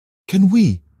Can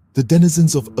we, the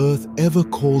denizens of Earth, ever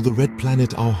call the red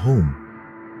planet our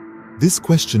home? This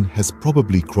question has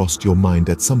probably crossed your mind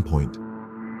at some point.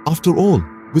 After all,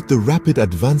 with the rapid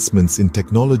advancements in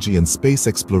technology and space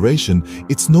exploration,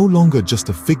 it's no longer just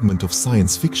a figment of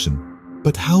science fiction.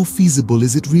 But how feasible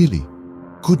is it really?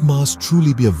 Could Mars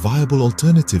truly be a viable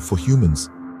alternative for humans?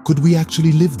 Could we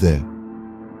actually live there?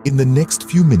 In the next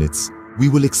few minutes, we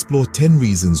will explore 10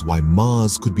 reasons why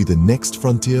Mars could be the next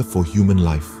frontier for human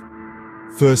life.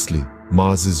 Firstly,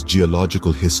 Mars's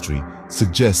geological history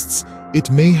suggests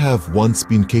it may have once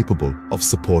been capable of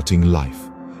supporting life.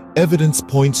 Evidence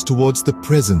points towards the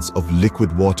presence of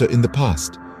liquid water in the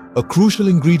past, a crucial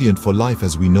ingredient for life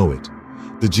as we know it.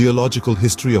 The geological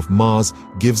history of Mars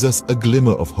gives us a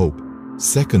glimmer of hope.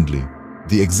 Secondly,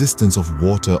 the existence of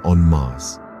water on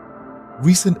Mars.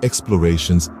 Recent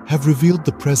explorations have revealed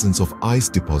the presence of ice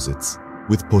deposits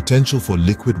with potential for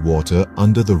liquid water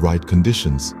under the right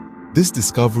conditions. This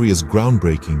discovery is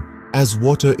groundbreaking, as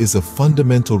water is a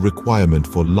fundamental requirement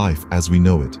for life as we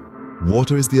know it.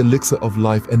 Water is the elixir of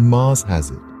life, and Mars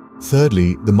has it.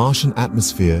 Thirdly, the Martian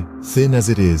atmosphere, thin as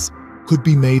it is, could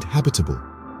be made habitable.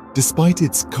 Despite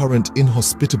its current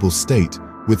inhospitable state,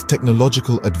 with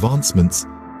technological advancements,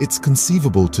 it's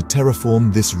conceivable to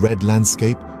terraform this red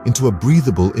landscape into a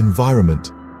breathable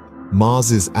environment.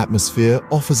 Mars's atmosphere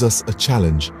offers us a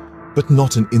challenge, but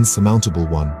not an insurmountable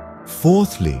one.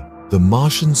 Fourthly, the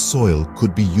Martian soil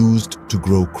could be used to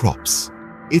grow crops.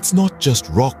 It's not just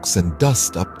rocks and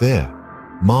dust up there.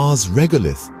 Mars'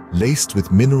 regolith, laced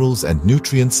with minerals and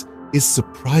nutrients, is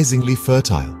surprisingly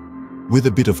fertile. With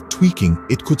a bit of tweaking,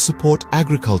 it could support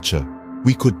agriculture.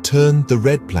 We could turn the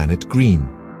red planet green.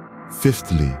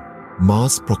 Fifthly,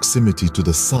 Mars' proximity to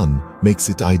the Sun makes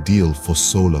it ideal for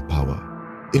solar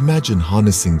power. Imagine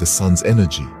harnessing the Sun's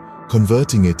energy,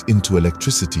 converting it into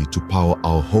electricity to power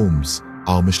our homes,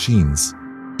 our machines,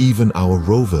 even our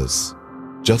rovers.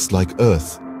 Just like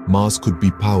Earth, Mars could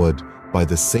be powered by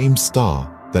the same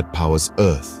star that powers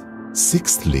Earth.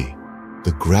 Sixthly,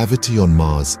 the gravity on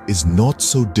Mars is not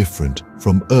so different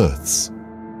from Earth's.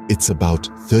 It's about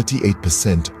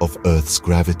 38% of Earth's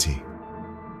gravity.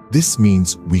 This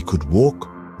means we could walk,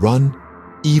 run,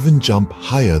 even jump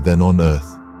higher than on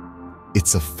Earth.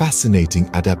 It's a fascinating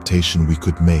adaptation we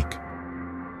could make.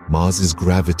 Mars's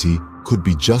gravity could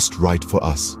be just right for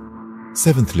us.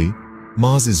 Seventhly,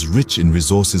 Mars is rich in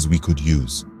resources we could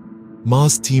use.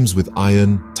 Mars teems with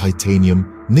iron,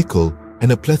 titanium, nickel,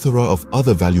 and a plethora of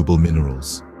other valuable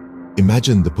minerals.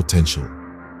 Imagine the potential.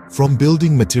 From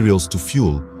building materials to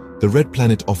fuel, the red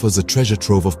planet offers a treasure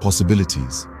trove of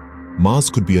possibilities. Mars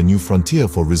could be a new frontier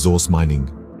for resource mining.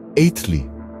 Eighthly,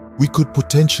 we could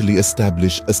potentially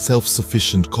establish a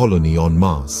self-sufficient colony on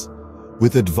Mars.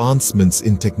 With advancements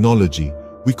in technology,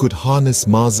 we could harness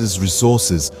Mars's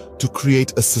resources to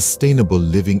create a sustainable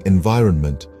living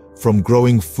environment. From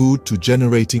growing food to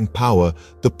generating power,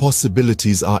 the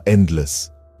possibilities are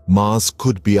endless. Mars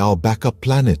could be our backup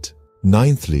planet.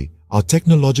 Ninthly, our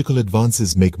technological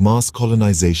advances make Mars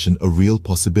colonization a real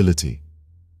possibility.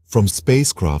 From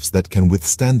spacecrafts that can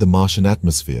withstand the Martian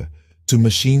atmosphere to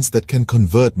machines that can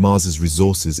convert Mars's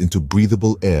resources into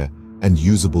breathable air and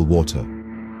usable water.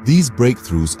 These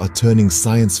breakthroughs are turning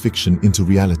science fiction into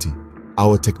reality.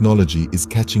 Our technology is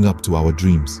catching up to our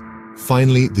dreams.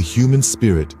 Finally, the human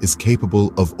spirit is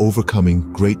capable of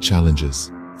overcoming great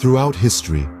challenges. Throughout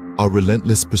history, our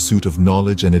relentless pursuit of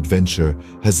knowledge and adventure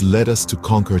has led us to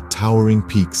conquer towering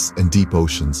peaks and deep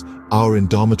oceans. Our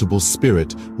indomitable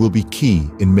spirit will be key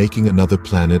in making another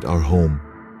planet our home.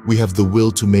 We have the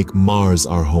will to make Mars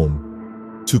our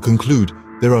home. To conclude,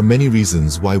 there are many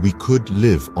reasons why we could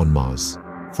live on Mars.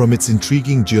 From its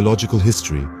intriguing geological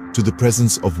history to the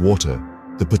presence of water,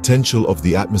 the potential of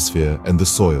the atmosphere and the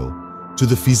soil, to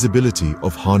the feasibility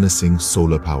of harnessing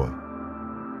solar power.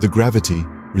 The gravity,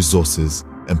 resources,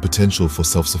 and potential for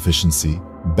self-sufficiency,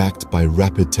 backed by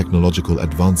rapid technological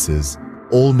advances,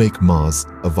 all make Mars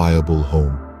a viable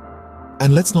home.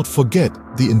 And let's not forget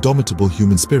the indomitable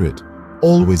human spirit,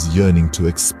 always yearning to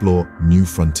explore new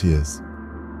frontiers.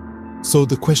 So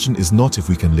the question is not if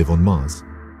we can live on Mars,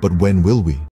 but when will we?